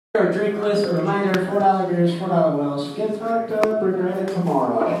Our drink list, a reminder, $4 beers, $4 wells. Get fucked up, regret it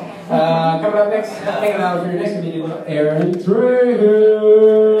tomorrow. Coming up next, hanging out for your next meeting, Aaron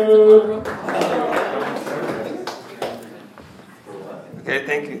True. Okay,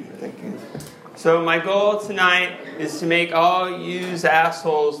 thank you. So my goal tonight is to make all yous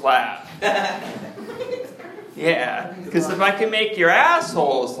assholes laugh. Yeah, because if I can make your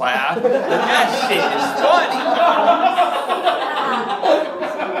assholes laugh, then that shit is funny.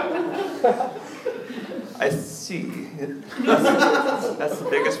 I see. That's the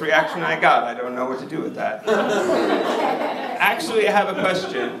biggest reaction I got. I don't know what to do with that. Actually, I have a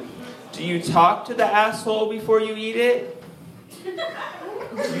question. Do you talk to the asshole before you eat it?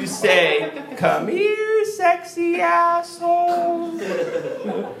 You say, "Come here, sexy asshole.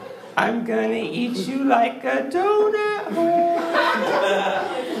 I'm gonna eat you like a donut hole.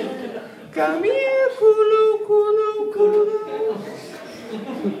 Come here, kulu, kulu, kulu."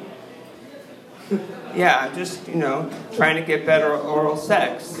 Yeah, I'm just, trying to get better oral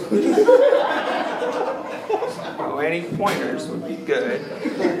sex. Oh, any pointers would be good.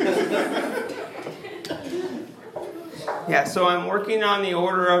 Yeah, so I'm working on the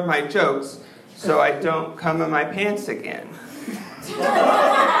order of my jokes so I don't come in my pants again.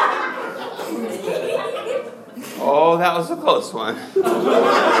 Oh, that was a close one.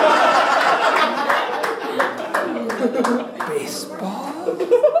 Baseball?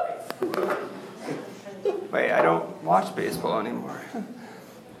 Wait, I don't watch baseball anymore.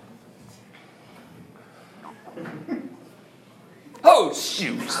 Oh,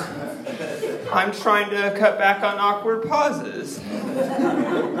 shoot. I'm trying to cut back on awkward pauses.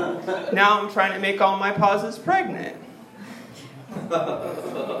 Now I'm trying to make all my pauses pregnant.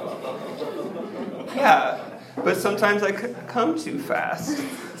 Yeah, but sometimes I come too fast.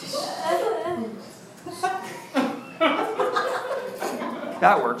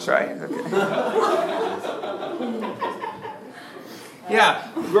 That works, right? Okay. Yeah,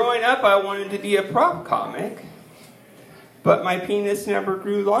 growing up I wanted to be a prop comic, but my penis never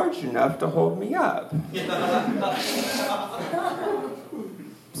grew large enough to hold me up.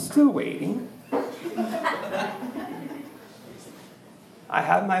 Still waiting. I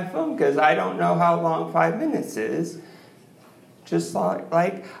have my phone because I don't know how long 5 minutes is. Just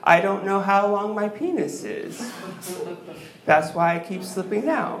like I don't know how long my penis is. That's why I keep slipping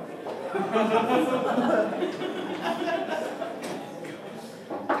out.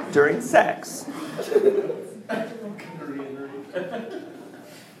 During sex.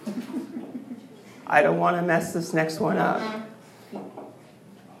 I don't want to mess this next one up.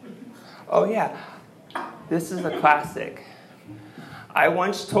 Oh yeah, this is a classic. I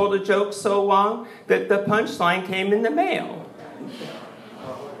once told a joke so long that the punchline came in the mail.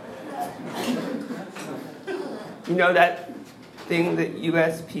 You know that thing that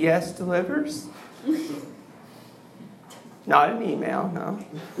USPS delivers? Not an email, no.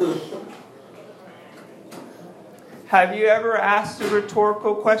 Have you ever asked a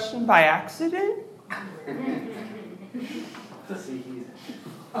rhetorical question by accident?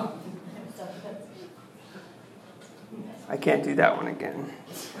 I can't do that one again.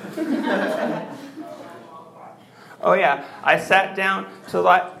 Oh yeah, I sat down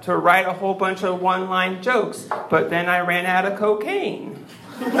to write a whole bunch of one-line jokes, but then I ran out of cocaine.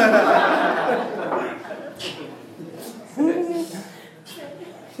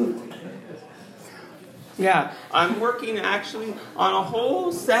 Yeah, I'm working actually on a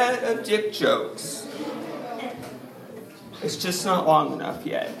whole set of dick jokes. It's just not long enough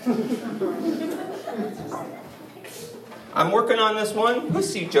yet. I'm working on this one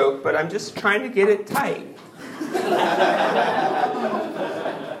pussy joke, but I'm just trying to get it tight.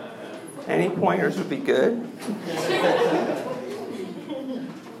 Any pointers would be good.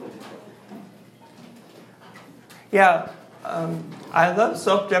 Yeah, I love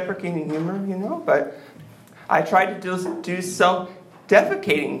self-deprecating humor, but I tried to do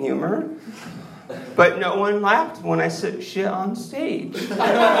self-defecating humor, but no one laughed when I said shit on stage.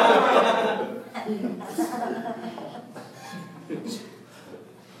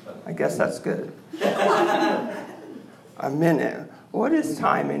 I guess that's good. A minute. What is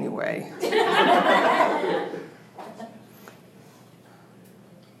time anyway?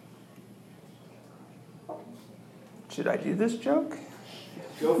 Should I do this joke?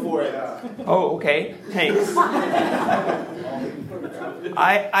 Go for it. Oh, okay. Thanks.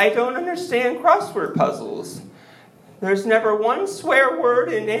 I don't understand crossword puzzles. There's never one swear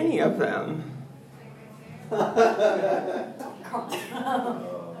word in any of them.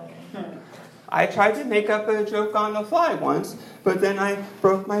 I tried to make up a joke on the fly once, but then I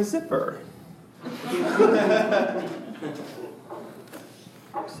broke my zipper.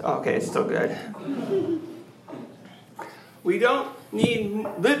 Okay, it's still good. We don't need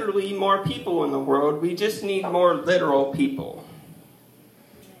literally more people in the world. We just need more literal people.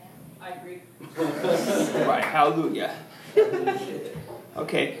 I agree. Right, hallelujah.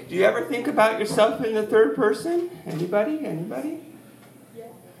 Okay, do you ever think about yourself in the third person? Anybody? Anybody?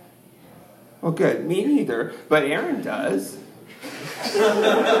 Yeah. Well, good. Me neither, but Aaron does. Neither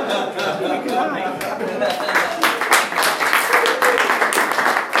can I.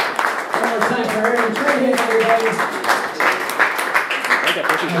 One more time for Aaron Trinity, everybody. All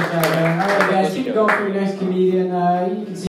right, guys, keep going for your next comedian. You can see